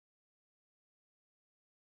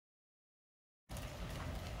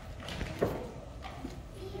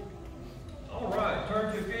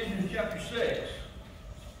6.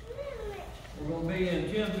 We're going to be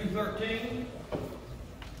in 10 through 13.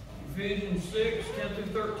 Ephesians 6, 10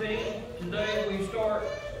 through 13. Today we start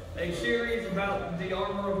a series about the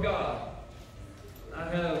armor of God. I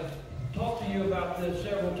have talked to you about this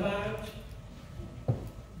several times.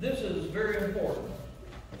 This is very important.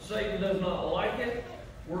 Satan does not like it.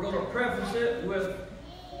 We're going to preface it with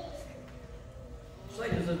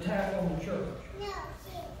Satan's attack on the church.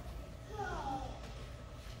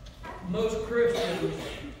 Most Christians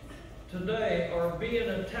today are being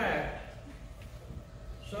attacked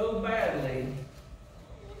so badly,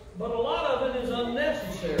 but a lot of it is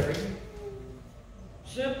unnecessary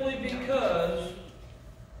simply because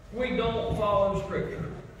we don't follow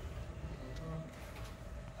Scripture.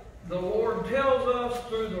 The Lord tells us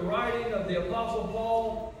through the writing of the Apostle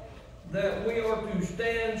Paul that we are to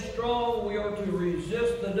stand strong, we are to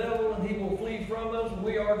resist the devil and he will flee from us.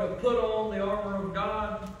 We are to put on the armor of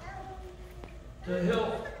God to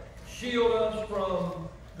help shield us from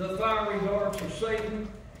the fiery darts of Satan.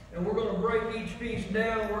 And we're going to break each piece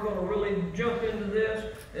down. We're going to really jump into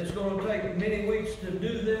this. It's going to take many weeks to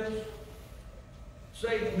do this.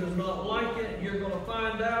 Satan does not like it. You're going to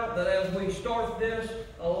find out that as we start this,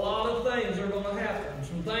 a lot of things are going to happen.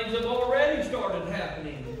 Some things have already started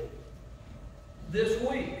happening this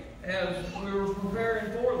week as we were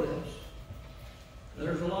preparing for this.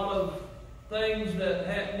 There's a lot of things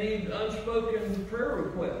that need unspoken prayer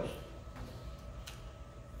requests.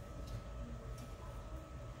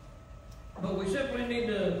 But we simply need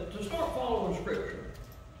to start following Scripture.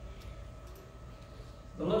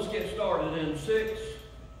 But let's get started in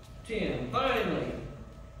 6:10. Finally,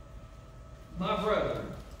 my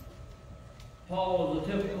brethren. Paul is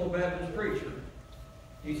a typical Baptist preacher.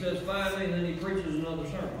 He says finally, and then he preaches another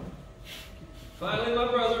sermon. Finally,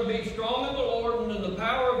 my brethren, be strong in the Lord and in the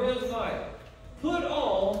power of His might. Put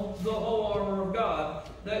on the whole armor of God,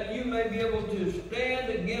 that you may be able to stand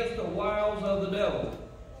against the wiles of the devil.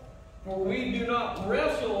 For we do not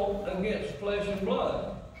wrestle against flesh and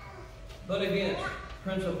blood, but against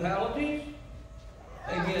principalities,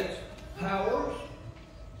 against powers,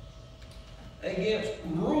 against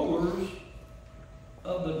rulers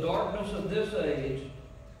of the darkness of this age,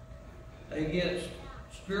 against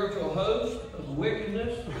spiritual hosts of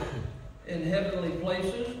wickedness in heavenly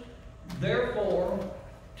places. Therefore,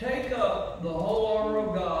 take up the whole armor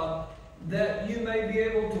of God, that you may be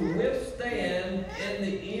able to withstand in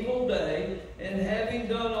the evil day, and having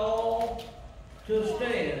done all to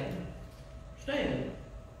stand, stand.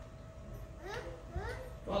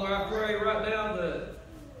 Father, I pray right now that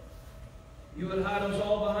you would hide us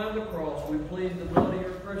all behind the cross. We plead the blood of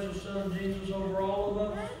your precious Son, Jesus, over all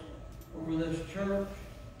of us, over this church.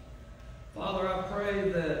 Father, I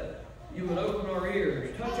pray that you would open our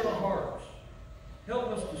ears, touch our hearts, help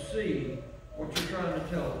us to see what you're trying to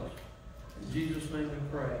tell us. In Jesus' name we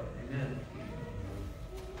pray. Amen.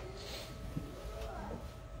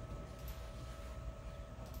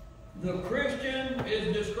 The Christian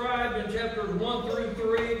is described in chapters 1 through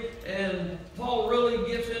 3, and Paul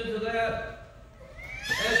really gets into that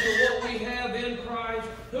as to what we have in Christ,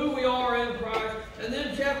 who we are in Christ. And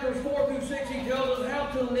then chapters 4 through 6, he tells us how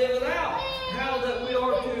to live it out, how that we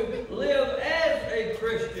are to live as a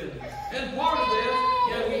Christian. And part of this,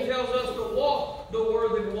 he tells us to walk the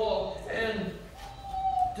worthy walk and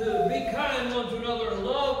to be kind one to another and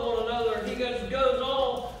love one another. And he just goes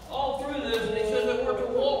on all through this, and he says that we're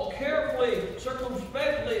to walk carefully,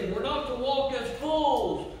 circumspectly. We're not to walk as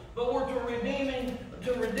fools, but we're to redeem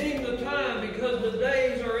the time, because the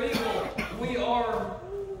days are evil. We are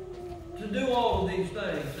to do all of these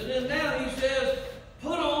things. And then now he says,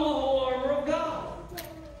 put on the whole armor of God.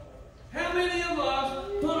 How many of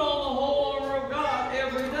us put on the whole armor of God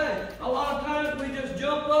every day? A lot of times we just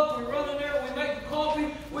jump up, we run in there, we make the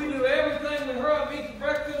coffee, we do everything, we hurry up, eat the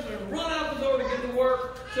breakfast, and run out the door to get to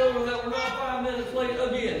work so that we're not 5 minutes late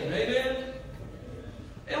again. Amen?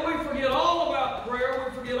 And we forget all about prayer,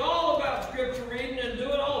 we forget all about Scripture reading and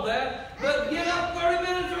doing all that, but get up 30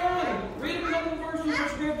 minutes early, read a couple verses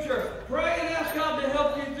of Scripture, pray and ask God to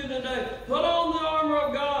help you through the day. Put on the armor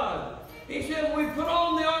of God. He said we put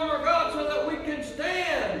on the armor of God so that we can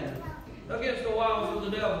stand against the wiles of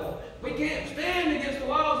the devil. We can't stand against the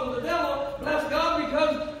wiles of the devil, bless God,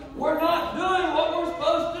 because we're not doing what we're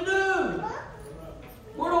supposed to do.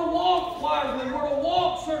 We're to walk wisely, we're to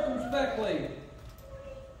walk circumspectly.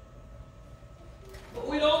 But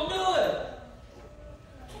we don't do it.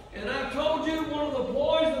 And I told you one of the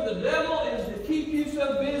ploys of the devil is to keep you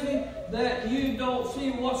so busy that you don't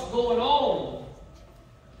see what's going on.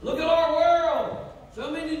 Look at our world. so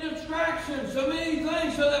many distractions, so many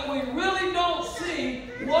things, so that we really don't see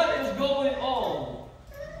what is going on.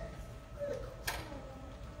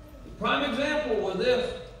 The prime example with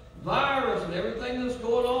this virus and everything that's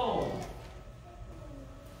going on.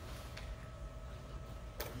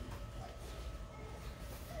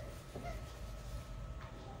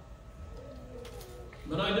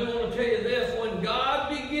 But I do want to tell you this, when God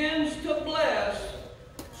begins to bless,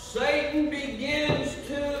 Satan begins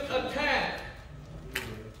to attack.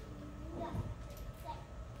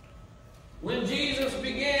 When Jesus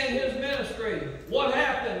began his ministry, what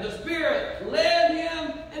happened? The Spirit led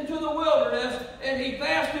him into the wilderness, and he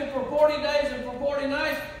fasted for 40 days and for 40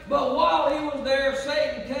 nights. But while he was there,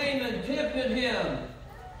 Satan came and tempted him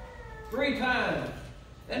 3 times.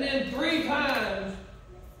 And then 3 times,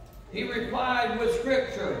 he replied with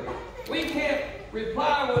Scripture. We can't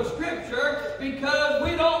reply with Scripture because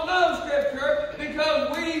we don't know Scripture,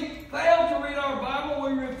 because we fail to read our Bible,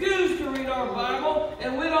 we refuse to read our Bible,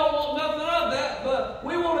 and we don't want nothing of that, but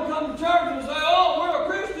we want to come to church and say, oh, we're a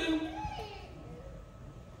Christian.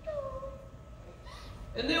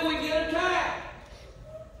 And then we get attacked.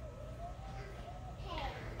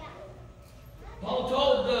 Paul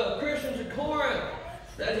told the Christians at Corinth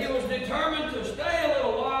that he was determined to stay a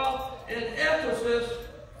little while in Ephesus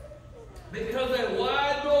because a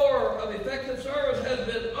wide door of effective service has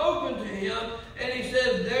been opened to him, and he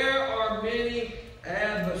said there are many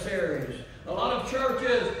adversaries. A lot of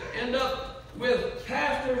churches end up with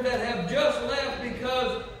pastors that have just left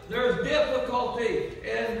because there's difficulty,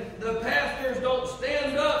 and the pastors don't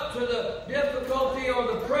stand up to the difficulty or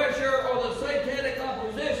the pressure or the satanic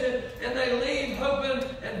opposition, and they leave hoping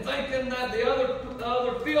and thinking that the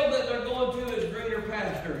other field that they're going to is greener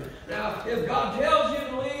pastures. Now, if God tells you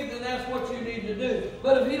to leave, then that's what you need to do.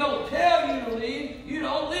 But if He don't tell you to leave, you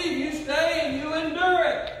don't leave. You stay and you endure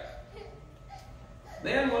it.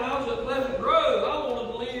 Man, when I was at Pleasant Grove, I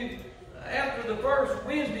wanted to leave after the first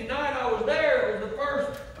Wednesday night I was there. It was the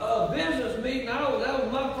first business meeting. That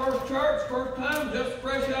was my first church, first time, just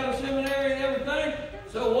fresh out of seminary and everything.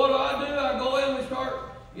 So what do? I go in, we start,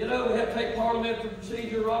 we have to take parliamentary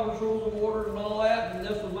procedure, Robert's Rules of Order and all that, and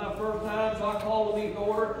this was my first time, so I called the meeting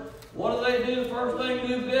order. What do they do? First thing,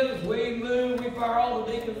 do business. We move, we fire all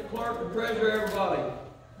the deacons, the clerk, the treasurer, everybody.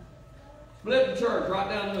 Split the church right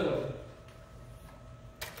down the middle.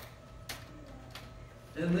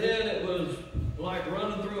 And then it was like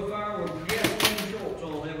running through a fire with gasoline shorts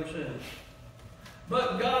on ever since.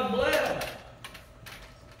 But God blessed.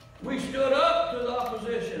 We stood up to the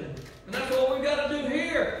opposition. And that's what we've got to do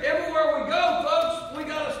here. Everywhere we go, folks, we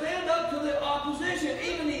got to stand up to the opposition.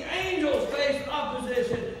 Even the angels faced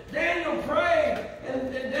opposition. Daniel prayed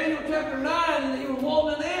in Daniel chapter 9, and he was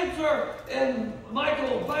wanting an answer. And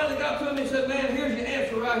Michael finally got to him and said, man, here's your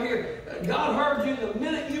answer right here. God heard you the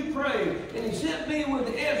minute you prayed. And He sent me with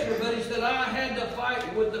the answer, but He said, I had to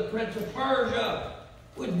fight with the prince of Persia,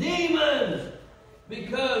 with demons,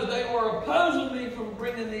 because they were opposing me from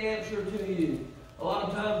bringing the answer to you. A lot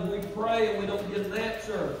of times we pray and we don't get an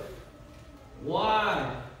answer.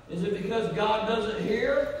 Why? Is it because God doesn't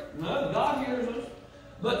hear? No, God hears us.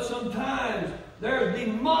 But sometimes there's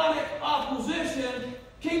demonic opposition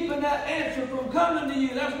keeping that answer from coming to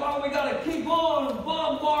you. That's why we got to keep on and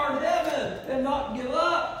bombard heaven and not give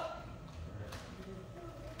up.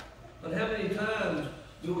 But how many times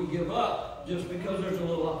do we give up just because there's a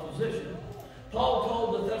little opposition? Paul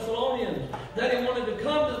told the Thessalonians that he wanted to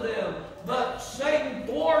come to them, but Satan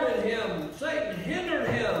thwarted him. Satan hindered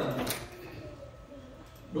him.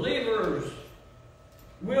 Believers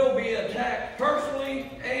will be attacked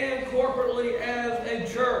personally and corporately as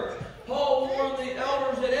a church. Paul warned the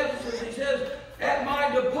elders at Ephesus. He says, at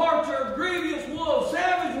my departure, grievous wolves,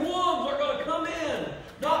 savage wolves are going to come in,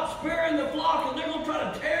 not sparing the flock, and they're going to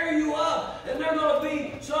try to tear you up. And there are going to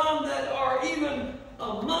be some that are even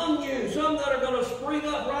among you, some that are going to spring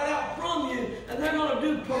up right out from you, and they're going to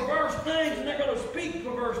do perverse things, and they're going to speak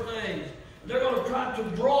perverse things. They're going to try to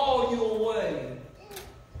draw you away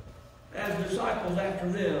as disciples after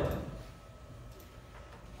them.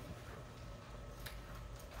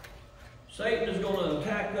 Satan is going to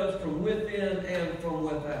attack us from within and from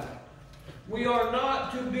without. We are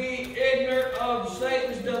not to be ignorant of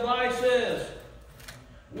Satan's devices.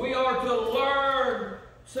 We are to learn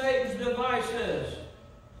Satan's devices.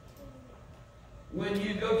 When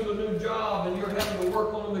you go to a new job and you're having to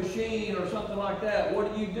work on a machine or something like that,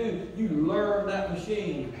 what do? You learn that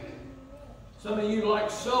machine. Some of you like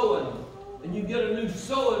sewing, and you get a new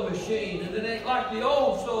sewing machine, and it ain't like the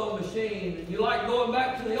old sewing machine, and you like going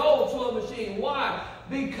back to the old sewing machine. Why?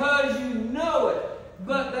 Because you know it.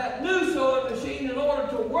 But that new sewing machine, in order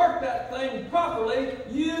to work that thing properly,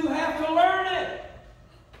 you have to learn it.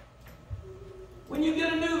 When you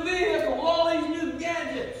get a new vehicle, all these new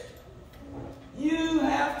gadgets, you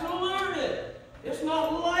have to learn it. It's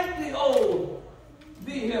not like the old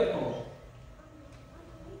vehicle.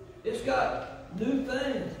 It's got new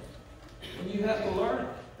things, and you have to learn it.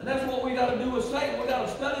 And that's what we got to do with Satan. We got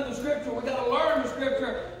to study the Scripture. We got to learn the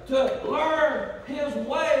Scripture to learn his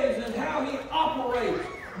ways and how he operates.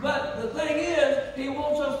 But the thing is, he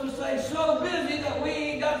wants us to stay so busy that we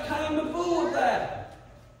ain't got time to fool with that.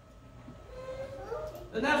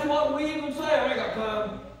 And that's what we even say. I ain't got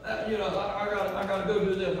time. I got to go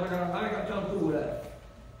do this. I ain't got time to fool with that.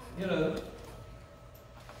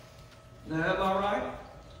 Now, am I right?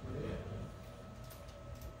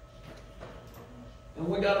 And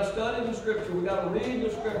we got to study the Scripture. We got to read the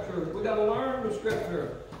Scripture. We got to learn the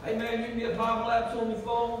Scripture. Hey man, you can get Bible apps on your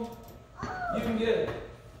phone. You can get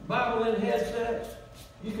Bible in headsets.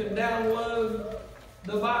 You can download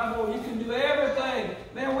the Bible. You can do everything.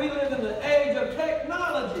 Man, we live in the age of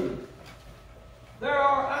technology. There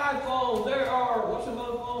are iPhones. There are, what's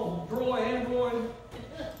another phone? Android.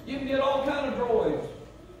 You can get all kinds of droids.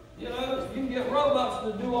 You can get robots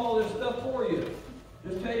to do all this stuff for you.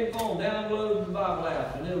 Just tell your phone, download the Bible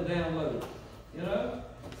app, and it'll download it.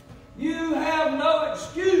 You have no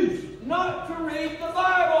excuse not to read the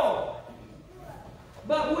Bible.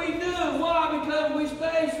 But we do. Why? Because we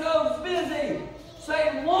stay so busy.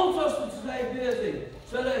 Satan wants us to stay busy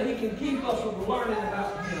so that he can keep us from learning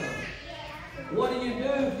about him. What do you do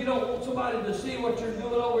if you don't want somebody to see what you're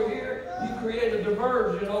doing over here? You create a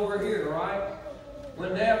diversion over here, right?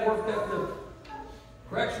 When Dad worked at the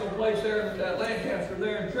correctional place there at Lancaster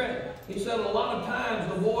there in Trenton, he said a lot of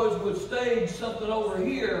times the boys would stage something over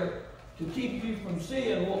here to keep you from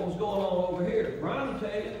seeing what was going on over here. Brian will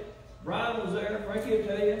tell you. Brian was there. Frankie will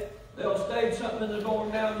tell you. They'll stage something in the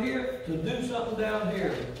dorm down here to do something down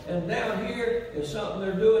here. And down here is something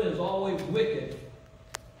they're doing is always wicked.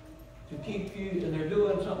 To keep you, and they're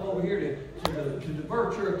doing something over here to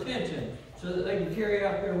divert your attention so that they can carry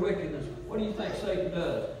out their wickedness. What do you think Satan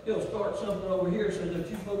does? He'll start something over here so that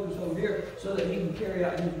you focus over here so that he can carry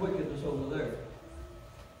out his wickedness over there.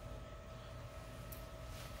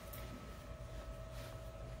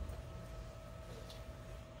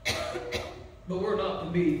 But we're not to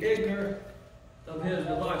be ignorant of his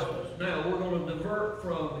devices. Now, we're going to divert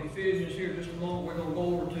from Ephesians here just a moment. We're going to go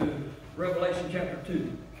over to Revelation chapter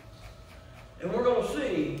 2. And we're going to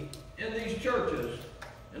see in these churches,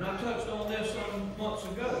 and I touched on this some months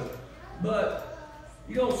ago, but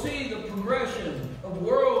you're going to see the progression of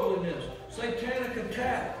worldliness, satanic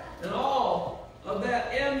attack, and all of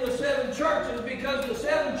that in the 7 churches, because the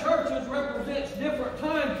 7 churches represents different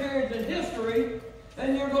time periods in history,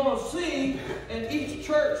 and you're going to see in each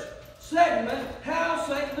church segment how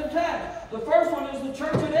Satan attacks. The first one is the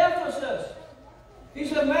church at Ephesus. He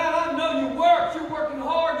said, man, I know you work. You're working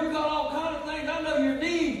hard. You got all kinds of things. I know your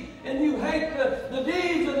deeds. And you hate the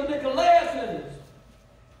deeds of the Nicolaitans.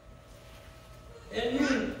 And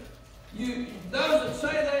those that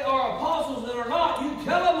say they are apostles that are not, you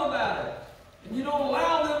tell them about it. And you don't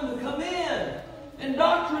allow them to come in. And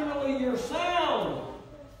doctrinally you're sound.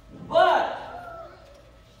 But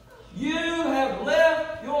you have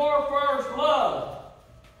left your first love.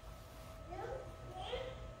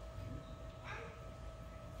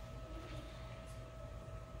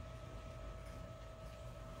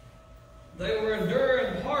 They were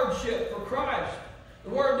enduring hardship for Christ. The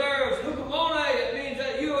word there is hupomone. It means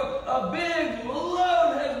that a big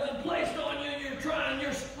load has been placed on you and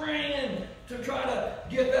you're springing to try to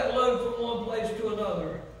get that load from one place to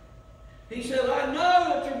another. He said, I know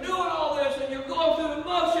that you're doing all this and you're going through the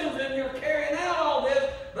motions and you're carrying out all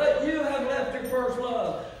this, but you have left your first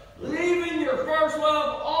love. Leaving your first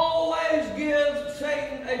love always gives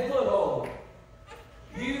Satan a foothold.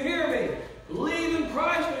 Do you hear me? Leaving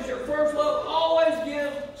Christ as your first love always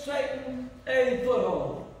gives Satan a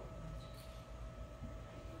foothold.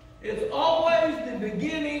 It's always the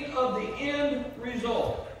beginning of the end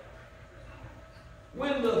result.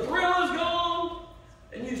 When the thrill is gone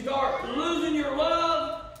and you start losing your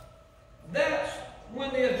love, that's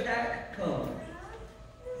when the attack comes.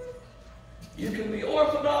 You can be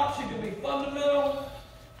orthodox, you can be fundamental,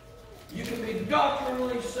 you can be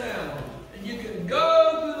doctrinally sound. And you can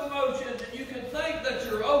go through the motions and you can think that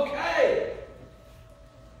you're okay.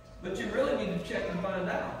 But you really need to check and find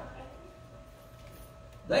out.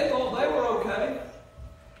 They thought they were okay.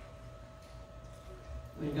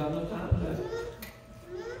 We ain't got no time today.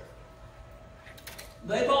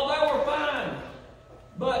 They thought they were fine.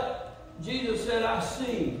 But Jesus said, I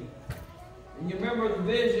see. And you remember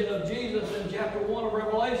vision of Jesus in chapter 1 of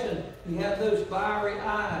Revelation. He had those fiery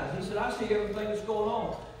eyes. He said, I see everything that's going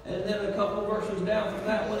on. And then a couple of verses down from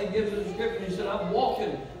that, when he gives the description, he said, I'm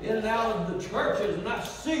walking in and out of the churches, and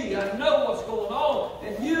I know what's going on,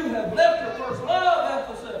 and you have left your first love,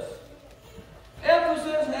 Ephesus.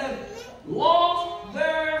 Ephesus had lost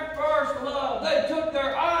their first love. They took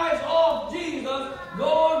their eyes off Jesus,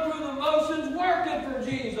 going through the motions, working for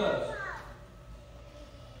Jesus.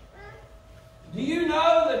 Do you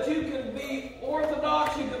know that you can be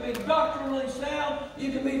orthodox, you can be doctrinally sound,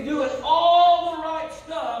 you can be doing all the right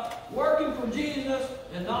stuff, working for Jesus,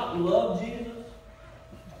 and not love Jesus?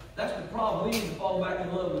 That's the problem. We need to fall back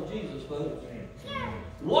in love with Jesus, folks.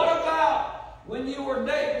 What about when you were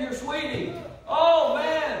dating your sweetie? Oh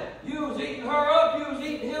man, you was eating her up, you was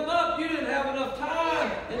eating him up, you didn't have enough time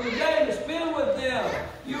in the day to spend with them.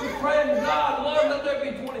 You were praying to God, Lord, let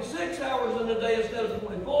there be 26 hours in the day instead of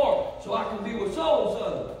 24, so I can be with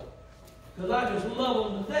so-and-so. Because I just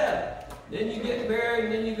love them to death. Then you get married,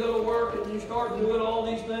 and then you go to work, and you start doing all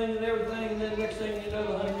these things and everything, and then next thing you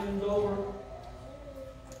know, the honeymoon's over.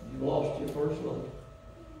 You lost your first love.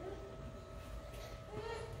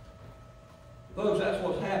 Folks, that's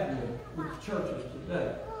what's happening with the churches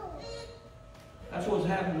today. That's what's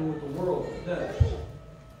happening with the world today.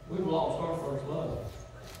 We've lost our first love.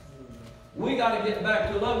 We got to get back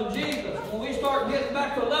to loving Jesus. When we start getting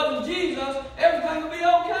back to loving Jesus, everything will be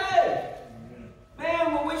okay.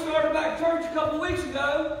 Man, when we started back church a couple weeks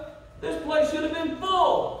ago, this place should have been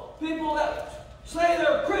full. People that say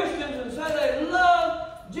they're Christians and say they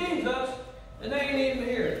love Jesus, and they ain't even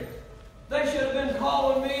here. They should have been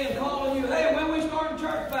calling me and calling you, hey, when we starting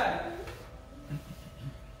church back?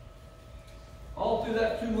 All through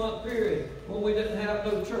that 2-month period when we didn't have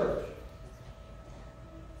no church.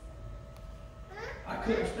 I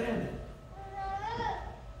couldn't stand it.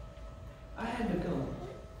 I had to come.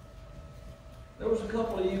 There was a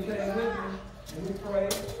couple of you came with me, and we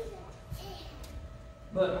prayed.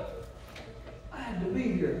 But I had to be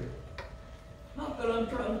here. Not that I'm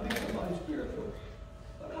trying to be somebody spiritual,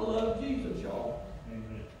 but I love Jesus, y'all.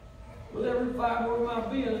 With every fiber of my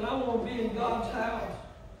being, and I want to be in God's house.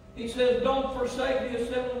 He says, don't forsake the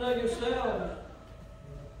assembling of yourselves.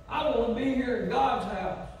 I want to be here in God's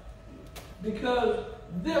house because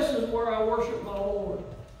this is where I worship my Lord.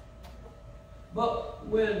 But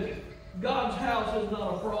when God's house is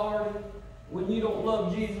not a priority, when you don't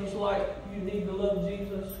love Jesus like you need to love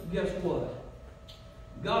Jesus, guess what?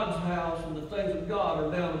 God's house and the things of God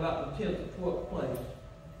are down about the 10th or 12th place.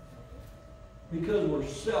 Because we're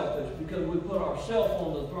selfish, because we put ourselves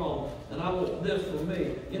on the throne, and I want this for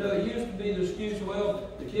me. You know, it used to be the excuse, well,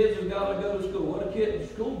 the kids have got to go to school. What a kid in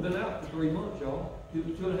school's been out for 3 months, y'all.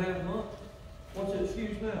 2.5 months. What's the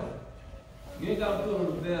excuse now? You ain't got to put them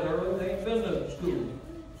to bed early. They ain't been to school.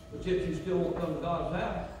 But yet you still won't come to God's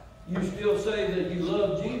house. You still say that you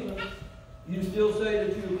love Jesus. You still say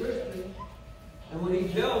that you're a Christian. And when He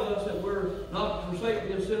tells us that we're not to forsake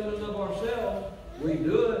the assembling of ourselves, we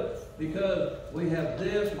do it. Because we have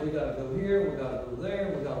this, we got to go here, we got to go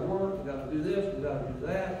there, we got to work, we got to do this, we got to do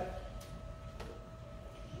that.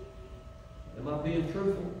 Am I being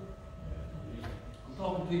truthful? I'm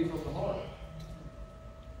talking to you from the heart.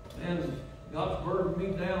 And God's burdened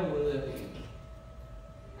me down with it.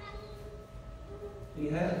 He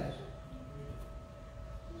has.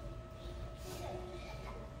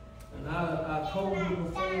 And I told you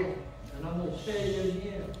before, and I'm going to say it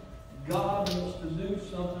again. God wants to do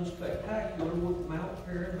something spectacular with Mount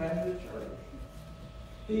Paran Baptist Church.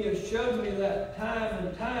 He has showed me that time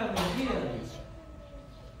and time again.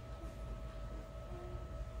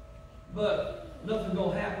 But nothing's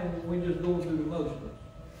going to happen when we just go through the motions.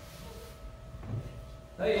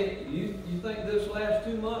 Hey, you think this last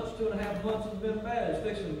 2 months, 2.5 months has been bad? It's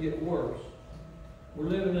fixing to get worse. We're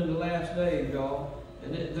living in the last days, y'all.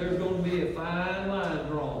 And there's going to be a fine line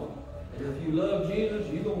drawn. And if you love Jesus,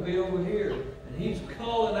 you're going to be over here. And He's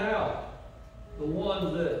calling out the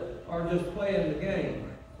ones that are just playing the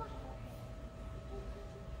game.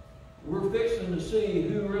 We're fixing to see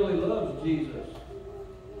who really loves Jesus.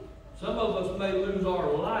 Some of us may lose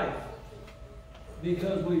our life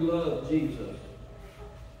because we love Jesus.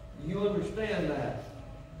 You understand that?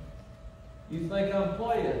 You think I'm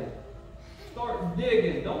playing? Start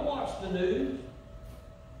digging. Don't watch the news.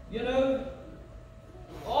 You know,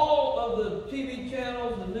 all of the TV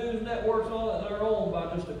channels, the news networks, and all that, they're owned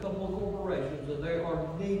by just a couple of corporations, and they are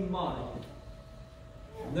demonic.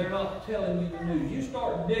 They're not telling you the news. You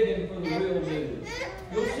start digging for the real news.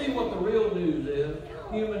 You'll see what the real news is.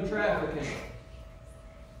 Human trafficking.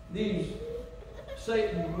 These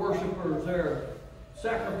Satan worshipers, they're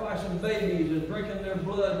sacrificing babies and drinking their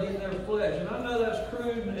blood and eating their flesh. And I know that's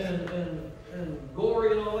crude and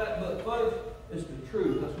gory and all that, but folks, it's the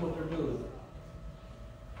truth. That's what they're doing.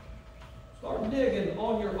 Start digging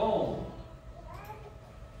on your own.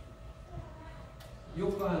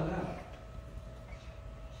 You'll find out.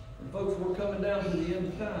 And folks, we're coming down to the end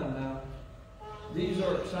of time now. These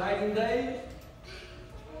are exciting days,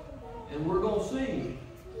 and we're going to see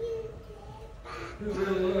who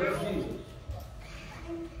really loves Jesus.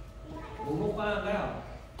 We're going to find out.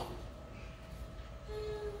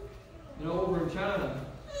 You know, over in China,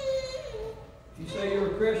 if you say you're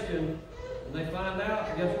a Christian and they find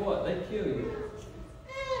out, guess what? They kill you.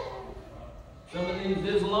 Some of these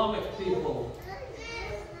Islamic people,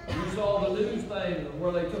 you saw the news thing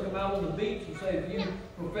where they took them out on the beach and said, if you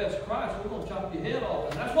profess Christ, we're going to chop your head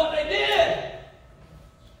off. And that's what they did.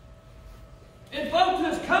 And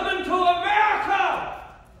folks, it's coming to America.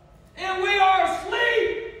 And we are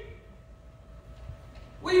asleep.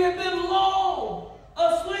 We have been long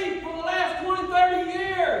asleep for the last 20, 30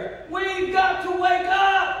 years. We've got to wake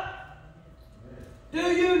up. Do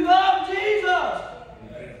you love Jesus?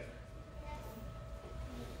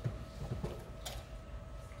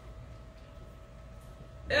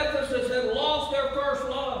 Ephesus had lost their first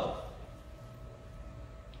love.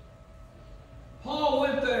 Paul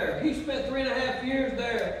went there. He spent 3.5 years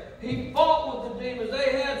there. He fought with the demons.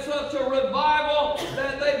 They had such a revival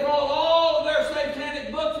that they brought all of their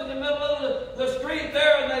satanic books in the middle of the street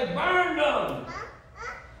there and they burned them.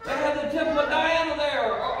 They had the temple of Diana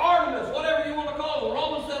there, or Artemis, whatever you want to call it. The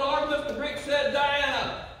Romans said Artemis, the Greeks said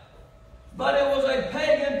Diana. But it was a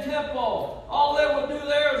pagan temple. All they would do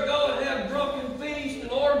there is go and have drunken feasts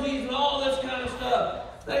and orgies and all this kind of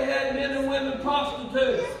stuff. They had men and women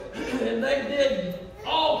prostitutes. And they did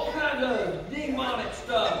all kinds of demonic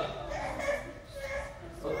stuff.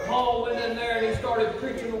 But Paul went in there and he started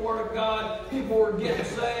preaching the Word of God. People were getting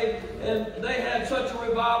saved. And they had such a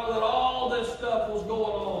revival that all this stuff was going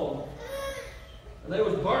on. And they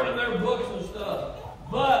was burning their books and stuff.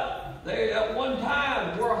 But they, at one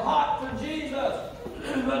time, were hot for Jesus.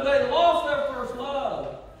 But they lost their first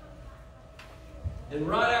love. And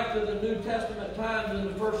right after the New Testament times in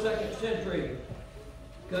the 1st, 2nd century,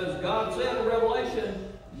 because God said in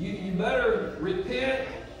Revelation, you better repent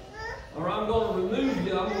or I'm going to remove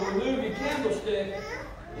you. I'm going to remove your candlestick.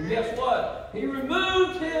 And guess what? He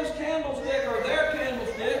removed his candlestick or their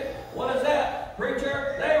candlestick. What is that,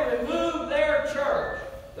 preacher? They removed their church.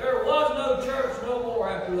 There was no church no more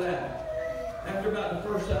after that. After about the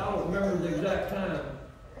first, I don't remember the exact time.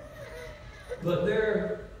 But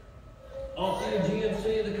there, off the Aegean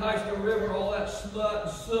Sea, the Kaista River, all that smut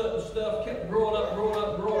and soot and stuff kept growing up.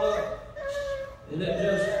 And it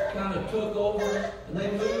just kind of took over. And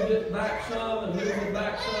they moved it back some and moved it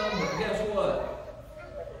back some. But guess what?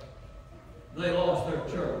 They lost their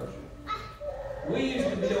church. We used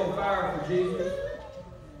to be on fire for Jesus.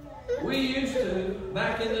 We used to,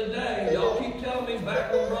 back in the day. Y'all keep telling me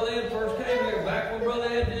back when Brother Ed first came here, back when Brother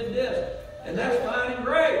Ed did this. And that's fine and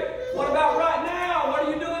great. What about right now? What are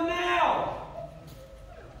you doing now?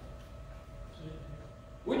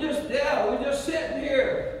 We're just sitting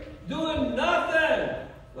here doing nothing.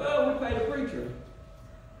 Well, we paid a preacher.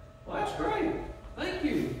 Well, that's great. Thank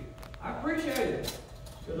you. I appreciate it.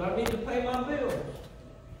 Because I need to pay my bills.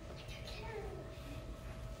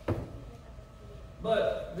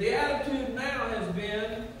 But the attitude now has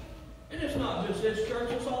been, and it's not just this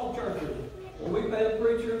church, it's all churches. Well, we pay the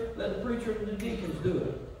preacher, let the preacher and the deacons do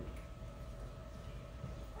it.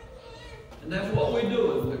 And that's what we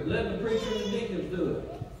do. We let the preacher and the deacons do it.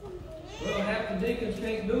 Well, half the deacons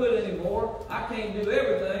can't do it anymore. I can't do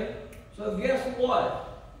everything. So guess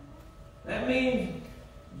what? That means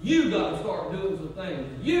you got to start doing some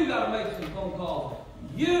things. You got to make some phone calls.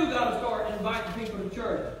 You got to start inviting people to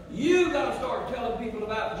church. You got to start telling people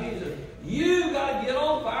about Jesus. You got to get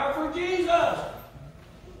on fire for Jesus.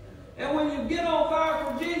 And when you get on fire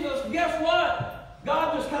for Jesus, guess what?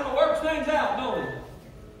 God just kind of works things out, don't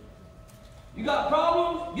he? You got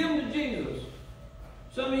problems? Give them to Jesus.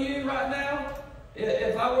 Some of you right now,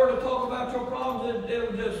 if I were to talk about your problems,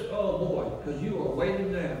 it would just, oh boy, because you are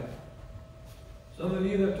weighted down. Some of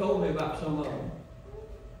you have told me about some of them.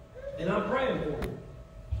 And I'm praying for you.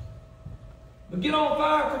 But get on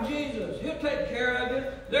fire for Jesus. He'll take care of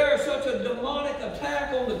it. There is such a demonic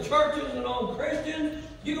attack on the churches and on Christians.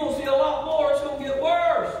 You're going to see a lot more. It's going to get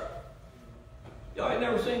worse. Y'all ain't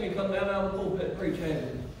never seen me come down out of the pulpit and preach, have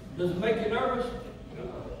you? Does it make you nervous?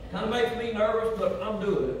 Kind of makes me nervous, but I'm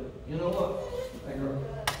doing it. You know what? Hey, girl.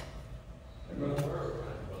 Hey, girl.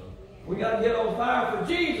 We got to get on fire for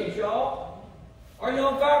Jesus, y'all. Are you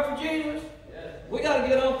on fire for Jesus? Yes. We got to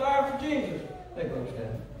get on fire for Jesus. Hey, Brother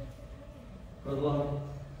Stan. Brother Lonnie.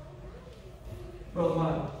 Brother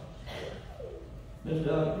Mike. Miss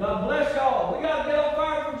Doug. God bless y'all. We got to get on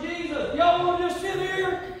fire for Jesus. Y'all want to just sit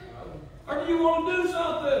here? Or do you want to do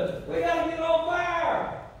something? We got to get on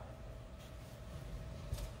fire.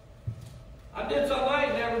 I did something I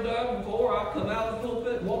ain't never done before. I come out of the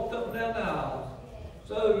pulpit and walked up and down the aisle.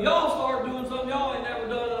 So y'all start doing something y'all ain't never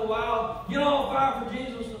done in a while. Get on fire for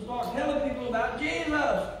Jesus and start telling people about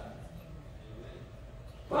Jesus.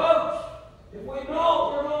 Folks, if we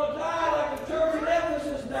don't, we're going to die like the church in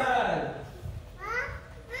Ephesus died.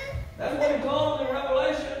 That's what he called in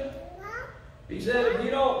Revelation. He said, if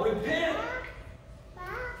you don't repent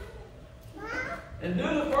and do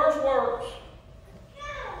the first works,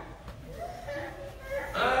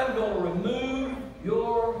 I'm going to remove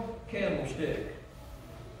your candlestick.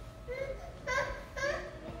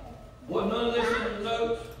 Well, none of this in the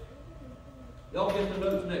notes. Y'all get the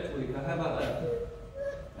notes next week. How about that?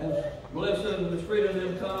 As Melissa and Miss Frida and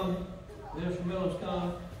them come, Minister Mills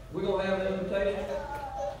come, we're going to have an invitation.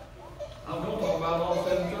 I'm going to talk about all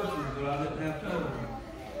 7 churches, but I didn't have time.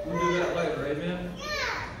 We'll do that later, amen?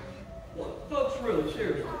 Well, folks, really,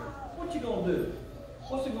 seriously, what you going to do?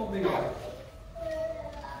 What's it going to be like?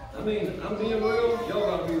 I mean, I'm being real,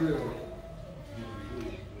 y'all got to be real.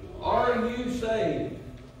 Are you saved?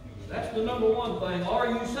 That's the number one thing. Are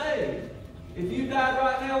you saved? If you died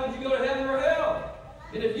right now, would you go to heaven or hell?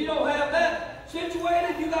 And if you don't have that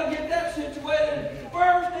situated, you got to get that situated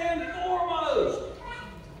first and foremost.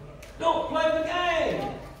 Don't play the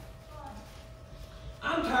game.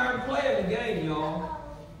 I'm tired of playing the game, y'all.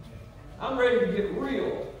 I'm ready to get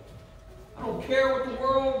real. I don't care what the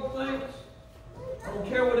world thinks. I don't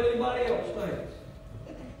care what anybody else thinks.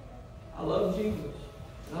 I love Jesus.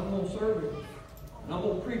 And I'm going to serve him. And I'm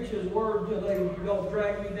going to preach his word until y'all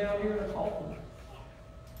drag me down here in a coffin.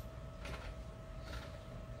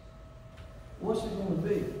 What's it going to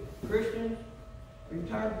be? Christians, are you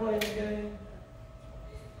tired of playing the game?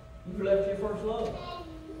 You've left your first love.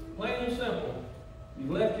 Plain and simple.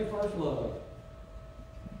 You've left your first love.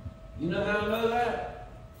 You know how I know that?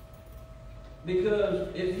 Because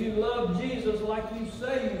if you love Jesus like you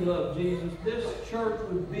say you love Jesus, this church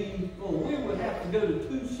would be full. We would have to go to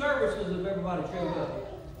 2 services if everybody showed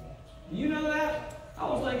up. You know that? I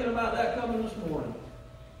was thinking about that coming this morning.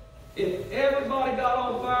 If everybody got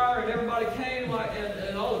on fire and everybody came,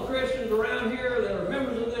 and all the Christians around here that are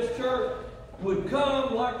members of this church would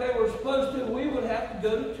come like they were supposed to, we would have to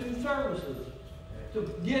go to 2 services to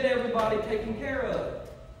get everybody taken care of.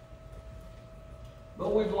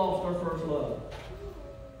 But we've lost our first love.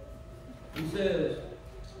 He says,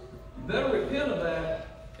 you better repent of that,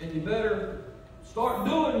 and you better start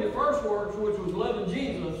doing your first works, which was loving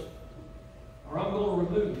Jesus, or I'm going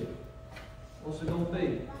to remove you. What's it going to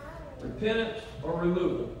be? Repentance or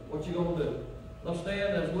removal? What you going to do? Let's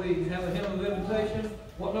stand as we have a hymn of invitation.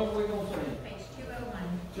 What number are we going to sing? Page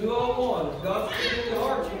 201. 201. If God's speaking to your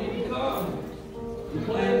heart, you need to come. You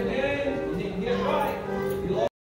play